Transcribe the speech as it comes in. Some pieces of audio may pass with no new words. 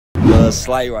little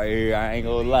slight right here. I ain't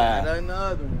gonna lie.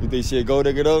 Another one. You think she'll go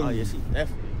digger though? Oh yeah, she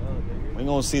definitely goes. We ain't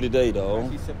gonna see today though.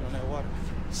 She's sipping on that water.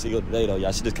 See her today though.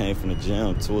 Y'all, she just came from the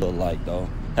gym too. Though, like though.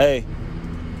 Hey,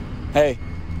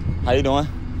 how you doing? Hey,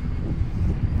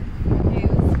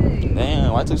 what's good?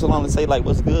 Damn, why it took so long to say like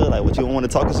what's good? Like what you want to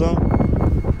talk or something?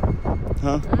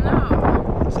 Huh?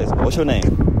 No. Say, what's your name?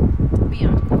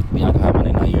 Bianca. How my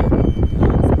name not here?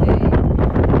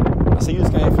 I see you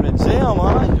just came from the gym,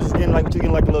 huh? You just getting like what you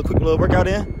getting like a little quick little workout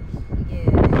in? Yeah.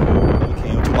 You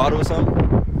came with your bottle or something?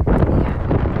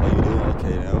 Yeah. Oh, you do?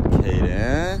 Okay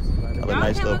then. Got a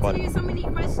nice little body. You so many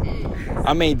questions.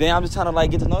 I mean, damn, I'm just trying to like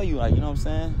get to know you, like, you know what I'm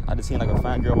saying? I just seen like a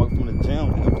fine girl walking from the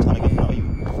gym. I'm trying to get to know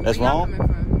you. That's Where y'all wrong? coming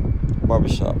from?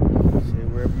 Barbershop. Shit,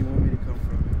 wherever you want me to come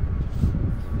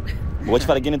from. What you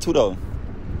about to get into though?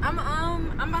 I'm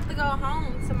about to go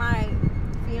home to my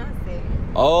fiance.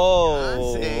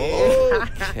 Oh,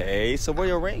 okay. So where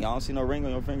your ring? I don't see no ring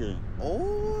on your finger.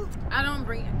 Oh. I don't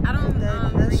bring my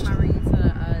ring to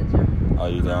the gym. Oh,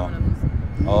 you don't?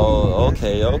 Oh,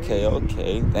 okay.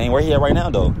 Dang, where he at right now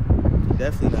though?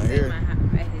 Definitely not here.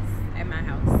 At my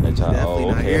house. At y'all, Definitely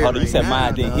not okay. here Hold on, you said right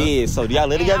mine now, then his. So do y'all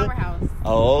live At together? our house.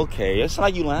 Oh, okay. It's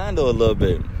like you lying though a little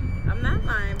bit. I'm not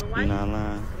lying, but why You're not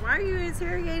lying. Why are you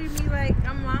interrogating me like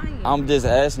I'm lying? I'm just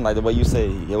asking like the way you say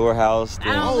your house. I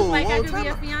Then. don't look like I whoa, could be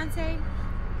a fiance.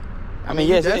 I mean,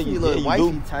 yes, definitely you look do.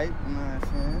 wifey type. You know what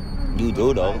I'm saying? You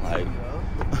do though, like.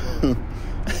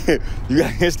 You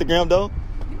got Instagram though?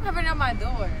 You never know my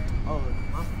door. Oh,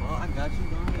 my fault. I got you.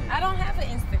 Go ahead. I don't have an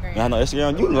Instagram. You got no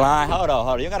Instagram? You lying? Hold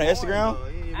on. You got an Instagram?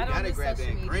 Yeah, I don't gotta do grab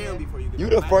social that media. gram before you get You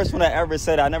on the my first one that Instagram. ever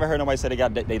said that. I never heard nobody say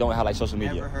they don't have like social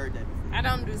media. Never heard that before. I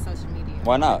don't do social media.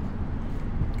 Why not?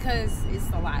 Because it's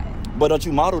a lot. But don't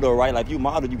you model though, right? Like you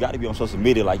model, you got to be on social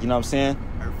media. Like you know what I'm saying?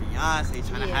 Her fiance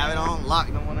trying to have it on lock.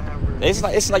 Don't want to have her. It's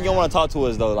like you don't want to talk to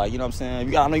us though. Like you know what I'm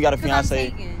saying? I know you got a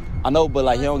fiance. I know, but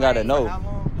like you don't gotta know. How long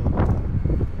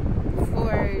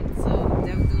So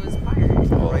them do us part.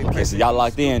 Oh, okay, so y'all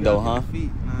locked in though, huh?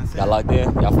 Y'all locked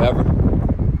in? Y'all forever?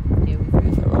 Yeah, we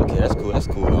forever. Okay, that's cool. That's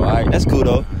cool though. All right, that's cool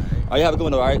though. All right, you have a good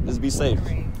one though. All right, just be safe.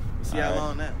 Right. See how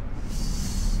long that?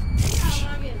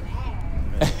 How long is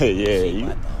that?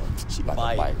 Yeah, she about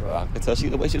to bite, bro. I can tell she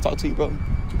the way she talk to you, bro.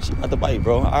 She about to bite,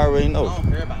 bro. I already know. I don't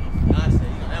care about no fiance. You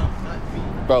know, that don't not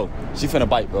me. Bro, she finna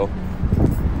bite, bro.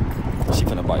 She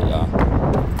finna bite, y'all.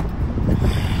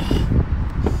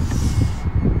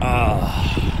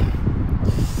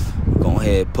 Go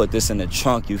ahead, put this in the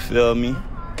trunk, you feel me?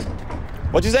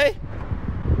 What you say?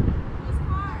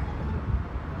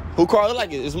 Who car look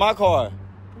like it? It's my car.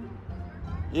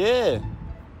 Yeah.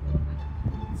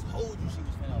 Told you she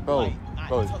was finna Bro, bite.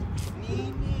 bro.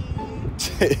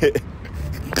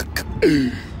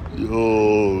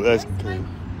 Yo, that's crazy.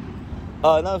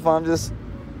 No, it's fine.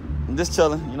 I'm just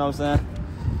chilling. You know what I'm saying?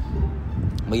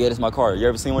 But yeah, this is my car. You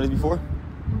ever seen one of these before?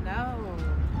 No.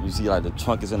 You see, like the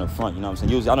trunk is in the front. You know what I'm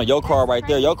saying? Usually, I know your car right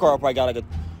there. Your car probably got like a, you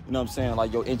know what I'm saying,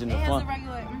 like your engine in the front. It has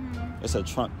a regular. It's a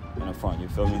trunk in the front. You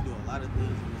feel me? You do a lot of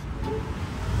things. You know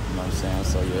what I'm saying?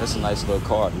 So yeah, it's a nice little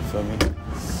car. You feel me?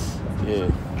 Yeah.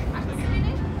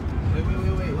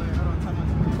 Wait. Hold on. Time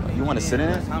out. You want to sit in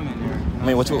it? I'm in there. I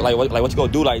mean, what you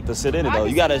gonna do like to sit in it though?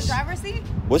 You gotta. Driver's seat?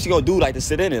 What you gonna do like to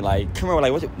sit in it? Like, come on,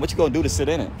 like what you gonna do to sit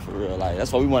in it for real? Like,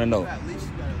 that's what we want to know. At least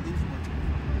you got at least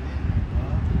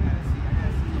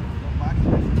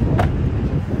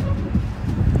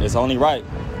one. It's only right.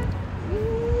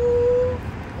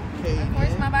 Okay. Of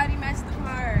course, my body matched the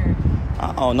car.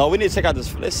 I don't know. We need to check out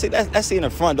this. Let's see in the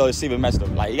front though to see if it matches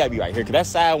up. Like, you gotta be right here, cause that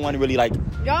side one really like.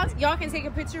 Y'all can take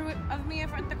a picture of me in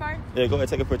front of the car? Yeah, go ahead,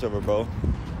 take a picture of it, bro.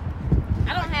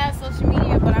 I don't have social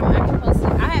media, but I can post it.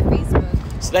 I have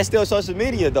Facebook. So that's still social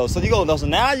media though. So you go. So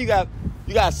now you got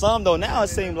some though. Now it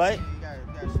seems like. You gotta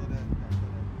show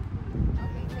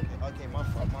that. Okay, my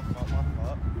fault.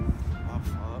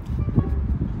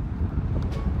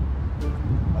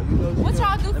 Oh, you know What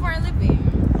y'all do for a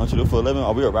living? Don't you do for a living?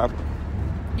 Oh, we a rapper.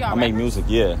 Y'all I make music,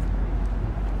 yeah.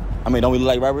 I mean, don't we look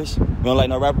like rappers? We don't like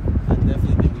no rapper? I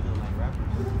definitely think we look like rappers.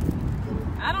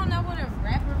 I don't know what a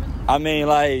rapper really I mean,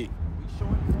 like, We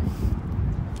short,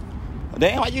 bro.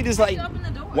 damn, why you just like, You open the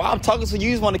door. while I'm talking to you,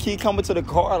 you just want to keep coming to the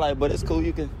car, like, but it's cool,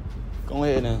 you can go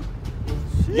ahead and.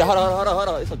 Yeah, hold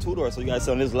on. It's a two-door, so you guys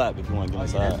sit on his lap if you want to get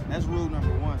inside. That's rule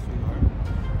number one,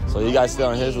 sweetheart. So you guys sit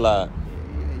on his lap.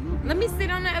 Let me sit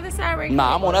on the other side right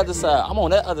Nah, I'm on the other side. I'm on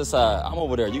that other side. I'm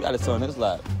over there. You got to sit on his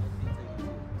lap.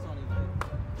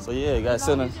 So yeah, you got to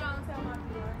sit on.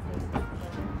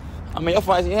 I mean, your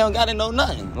fiance, he don't got to know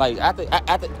nothing. Like,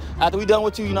 after we done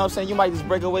with you, you know what I'm saying, you might just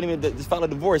break up with him and just file a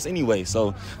divorce anyway.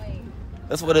 So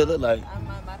that's what it look like.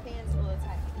 My pants full of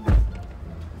tight.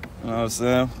 You know what I'm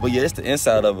saying? But yeah, it's the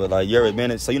inside of it. Like, you ever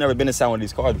been in, so you never been inside one of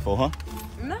these cars before, huh?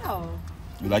 No.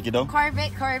 You like it though?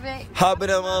 Corvette. Hopping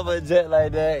them up a jet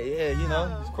like that. Yeah, you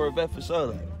know, it's Corvette for sure.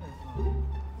 Like.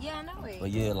 Yeah, I know it. But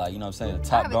yeah, like, you know what I'm saying? The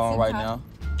top gone right now.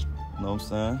 You know what I'm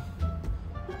saying?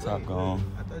 Top gone.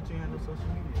 I thought you had no social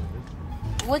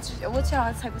media. What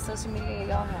y'all type of social media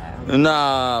y'all have?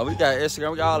 Nah, we got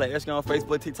Instagram. We got all that. Instagram,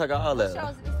 Facebook, TikTok, all that. What's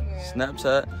y'all's Instagram?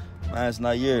 Snapchat. Mine's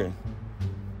not here.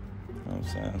 You know what I'm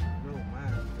saying? No,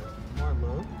 mine.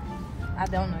 Marlo. I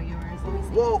don't know yours. Let me see.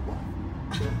 Whoa.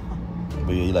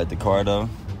 But yeah, you like the car though?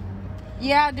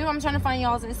 Yeah, I do. I'm trying to find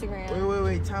y'all's Instagram.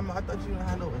 Wait. Time out. I thought you didn't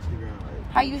have no Instagram.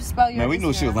 Like, How you spell your Man, we Instagram?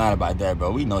 knew she was lying about that,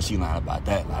 bro. We know she lying about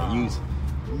that. Like,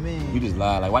 you just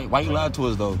lied. Like, why you lied to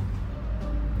us though?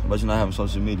 But you not having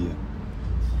social media.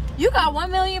 You got 1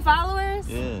 million followers?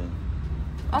 Yeah.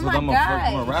 Oh my I'm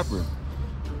god. a rapper.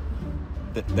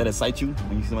 That excite you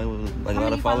when you see somebody with like How a lot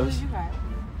many of followers? you got?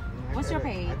 What's your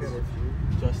page? I got a few.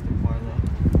 Justin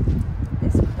Marlo.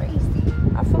 It's crazy.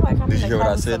 I feel like I'm Did in you a hear what I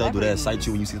crowd of said though? Do that excite celebrities.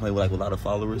 you when you see somebody with like a lot of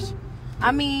followers?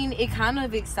 I mean, it kind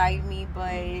of excites me,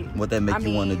 but What that make I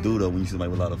you want to mean- do though when you see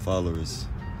somebody with a lot of followers?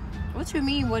 what you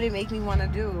mean? What it make me want to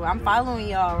do? I'm following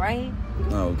y'all, right?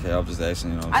 Oh, okay. I was just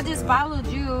asking. You know what I I'm just saying? followed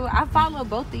you. I follow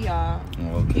both of y'all.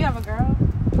 Oh, okay. You have a girl?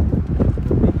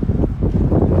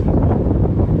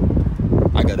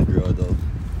 I got a girl though.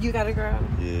 You got a girl?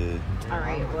 Yeah. All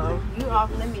right. Well, you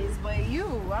off limits, but you.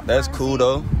 I'm That's trying to cool see.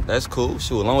 though. That's cool.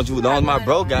 Shoot, as long as my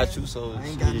bro got you, so I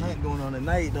ain't got nothing going on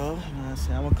tonight, though. You know what I'm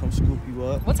saying? I'm gonna come scoop you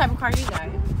up. What type of car you got? I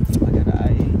got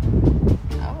an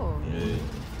IA. Oh. Yeah.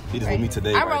 He just with me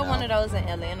today. I right rode now. one of those in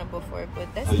Atlanta before, but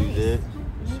that's Oh, you nice. did?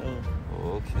 So,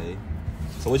 Oh, okay.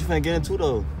 So what you finna get into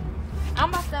though? I'm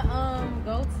about to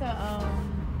go to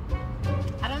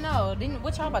I don't know.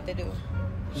 What y'all about to do?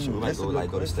 Sure, we might that's a go good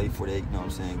like go to question. State 48. You know what I'm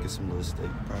saying? Get some little steak.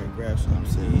 probably grab You know what I'm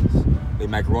something. saying? They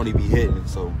macaroni be hitting,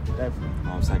 so Definitely. you know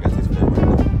what I'm saying? I got this for that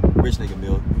right now. Rich nigga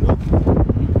meal, you know.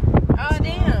 Oh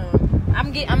damn!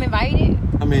 I'm invited.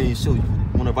 I mean, shoot, you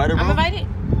wanna invite her, bro? I'm invited.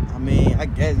 I mean, I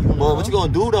guess you wanna Well, what you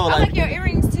gonna do though? I like your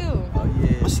earrings too. Oh,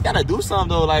 yeah. But she gotta do something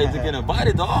though, like to get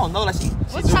invited though. I don't know, like she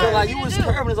What feel time like you you was do?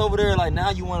 curving us over there. Like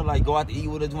now you wanna like go out to eat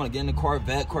with us, you wanna get in the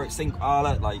Corvette, sing all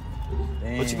that. Like,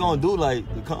 what you gonna do?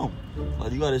 Like to come?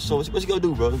 Like you gotta show what you gonna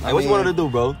do, bro? Like what you want her to do,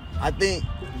 bro? I think,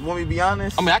 you want me to be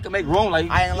honest? I mean, I can make room. Like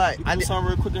I ain't like- you I do did- something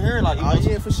real quick in here, like you Oh, know,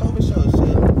 yeah, for sure, shit.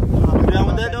 You down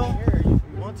with that, though? If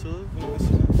you want to. You know what I'm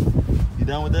saying? You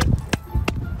down with that?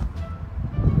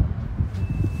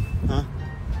 Huh?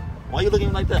 Why you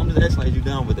looking like that? I'm just asking like you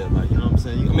down with that, like you know what I'm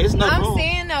saying? I mean, it's nothing I'm wrong.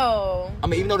 saying though. I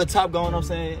mean, even though the top going, I'm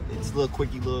saying it's a little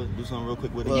quickie, do something real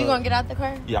quick with it. You gonna get out the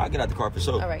car? Yeah, I get out the car for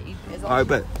sure. All right. All right,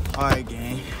 bet. All right,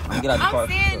 gang. I get out the car. I'm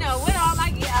saying though. What all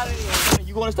I get out of this?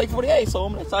 You going to State 48, so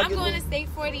I'm gonna I'm going to State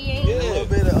 48. Yeah. A little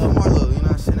bit of Marlo, you know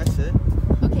what I'm saying? That's it.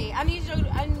 Okay. I need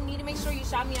to make sure you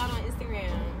shout me out on Instagram.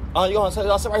 You gonna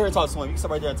I'll sit right here and talk to him. You can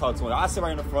sit right there and talk to him. I'll sit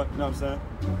right in the front, you know what I'm saying?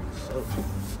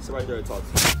 Sit right there and talk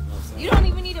to him. You know what I'm saying? You don't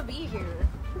even need to be here.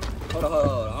 Hold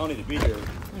on. I don't need to be here.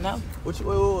 No. What you,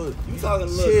 wait. You talking a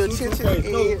little too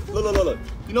crazy. No, look.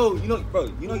 You know, bro,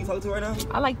 you know who you talking to right now?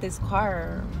 I like this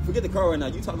car. Forget the car right now.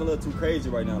 You talking a little too crazy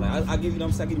right now. Like I give you, you know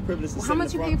what I'm saying? I give you privilege to sit How in much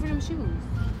the you front. pay for them shoes?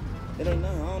 It ain't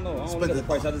nothing. I don't know. I don't Spent look at the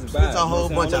price. I just buy It's it. a whole You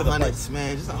know what bunch I'm of saying? I don't look at the hundreds,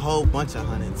 man. Just a whole bunch of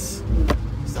hundreds.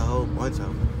 Just a whole bunch of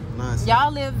them. Nice.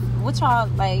 Y'all live. What y'all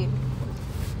like?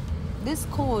 This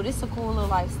cool. This a cool little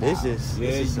lifestyle. It's just, price. Yeah,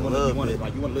 it's just you a want little to bit.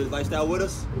 like you want to live this lifestyle with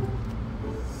us?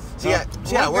 She got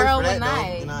What work girl for that, would though.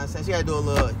 not? You know what I'm saying? She got to do a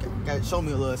little, got to show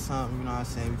me a little something, you know what I'm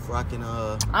saying, before I can,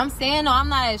 I'm saying though, I'm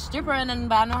not a stripper or nothing,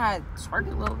 but I know how to twerk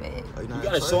a little bit. you know You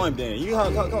gotta show him then. You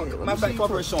come. Matter of fact, come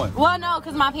for showing. Well, no,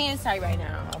 cause my pants tight right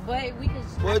now. But we can.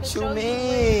 I What can you show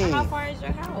mean? How far is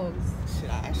your house?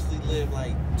 Shit, I actually live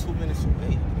like 2 minutes away,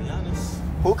 to be honest.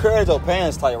 Who cares your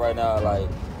pants tight right now? Like,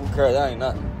 who cares? That ain't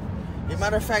nothing. As a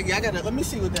matter of fact, yeah, let me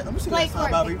see what that, Play that's all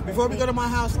about. court. Before we go to my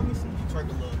house, let me see you twerk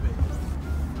a little bit.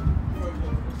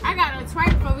 I gotta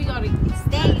twerk before we go to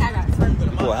stay. I gotta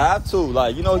twerk. You will have to.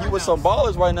 Like, you know, you with some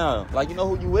ballers right now. Like, you know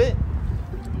who you with?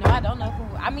 No, I don't know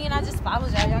who. I mean, I just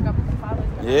followed y'all. Y'all got people following.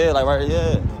 Yeah, like right,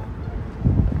 yeah.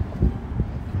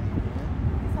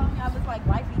 You told me I look like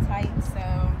wifey type,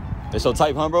 so It's your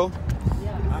type, huh, bro?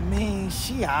 yeah. I mean,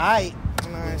 she alright. You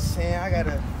know what I'm saying? I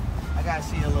gotta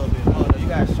see a little bit more though. You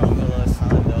gotta show me a little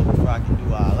something though before I can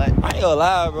do all that. I ain't gonna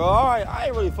lie, bro. All right, I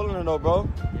ain't really feeling it though, bro.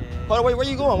 Hold on, wait, where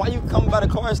you going? Why you coming by the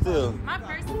car still? My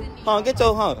purse is in me. Huh, get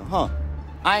your, huh.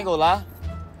 I ain't gonna lie.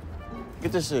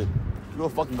 Get this shit. You gonna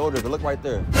fucking go there, but look right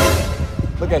there.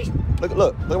 Look at you. Look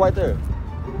right there.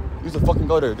 You used to fucking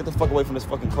go there. Get the fuck away from this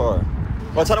fucking car.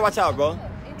 Bro, tell her watch out, bro.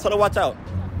 Tell her watch out.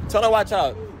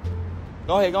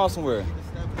 Go ahead, go on somewhere.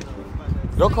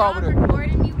 Your car over there.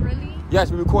 Recording me, really?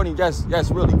 Yes, we're recording. Yes,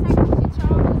 really. What type of shit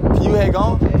y'all? Can you head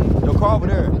on? Your car over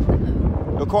there.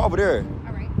 Your car over there.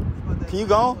 All right. Can you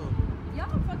go? Y'all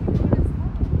fucking rude as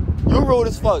fuck. You rude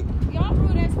as fuck. Y'all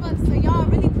rude as fuck, so y'all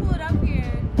really pulled up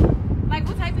here. Like,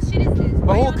 what type of shit is this?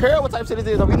 But who cares what type of shit it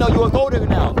is? We know you a gold digger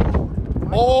now.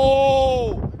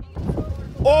 Oh.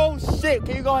 Oh, shit.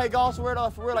 Can you go ahead, go on somewhere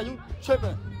else for real? Like, you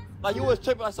tripping. Like, you was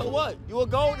tripping. Like, so what? You a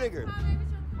gold digger.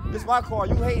 This is my car.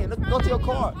 You hating. Go to your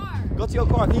car. Go to your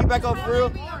car. Can you back up for real?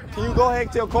 Can you go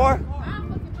ahead to your car?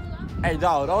 Hey,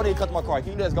 dog, don't even cut to my car.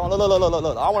 Can you just go? Look.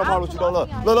 I want to problem with you. Look.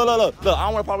 I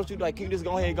want to problem with you. Like, can you just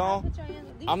go ahead and go on?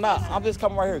 I'm just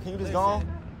coming right here. Can you just go on?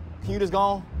 Can you just go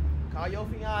on? Call your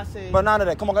fiance. But none of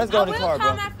that. Come on, let's go in the car, bro.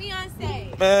 I will call my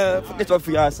fiance. Man, forget your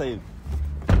fiance.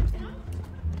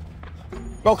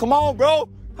 Bro, come on, bro.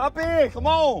 Hop in. Come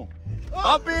on.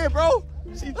 Hop in, bro.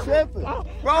 She tripping.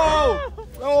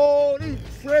 Bro, she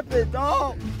tripping,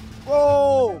 dog.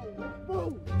 Bro.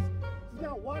 You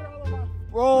got water all over my...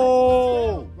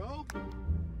 Bro. Bro.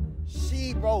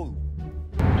 She, bro.